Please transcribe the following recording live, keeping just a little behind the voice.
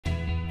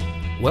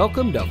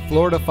Welcome to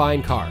Florida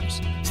Fine Cars,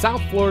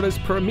 South Florida's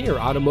premier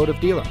automotive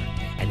dealer.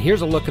 And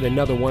here's a look at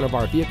another one of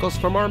our vehicles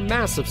from our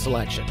massive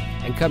selection,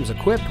 and comes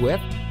equipped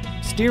with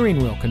steering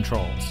wheel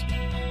controls,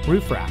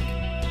 roof rack,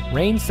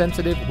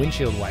 rain-sensitive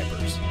windshield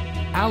wipers,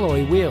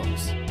 alloy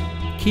wheels,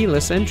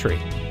 keyless entry,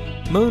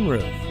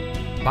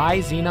 moonroof,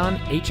 bi-xenon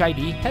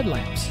HID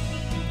headlamps,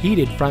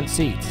 heated front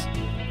seats,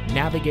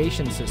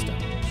 navigation system,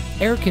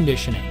 air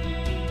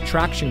conditioning,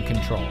 traction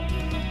control,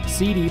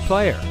 CD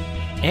player,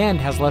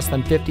 and has less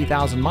than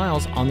 50,000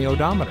 miles on the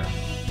odometer.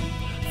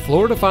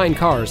 Florida Fine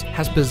Cars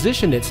has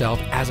positioned itself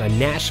as a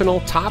national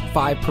top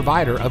 5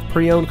 provider of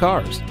pre-owned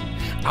cars.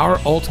 Our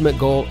ultimate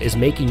goal is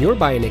making your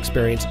buying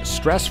experience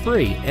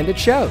stress-free, and it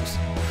shows.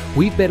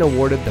 We've been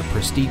awarded the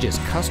prestigious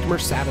Customer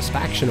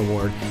Satisfaction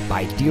Award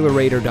by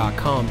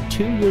DealerRater.com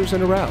 2 years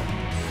in a row.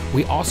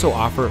 We also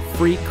offer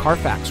free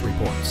Carfax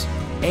reports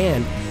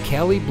and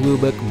Kelley Blue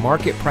Book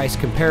market price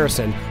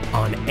comparison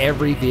on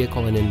every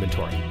vehicle in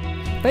inventory.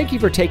 Thank you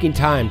for taking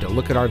time to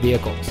look at our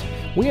vehicles.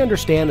 We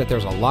understand that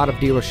there's a lot of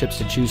dealerships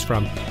to choose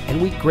from,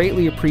 and we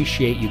greatly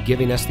appreciate you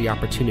giving us the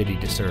opportunity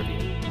to serve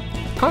you.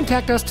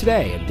 Contact us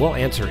today and we'll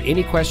answer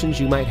any questions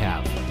you might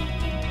have.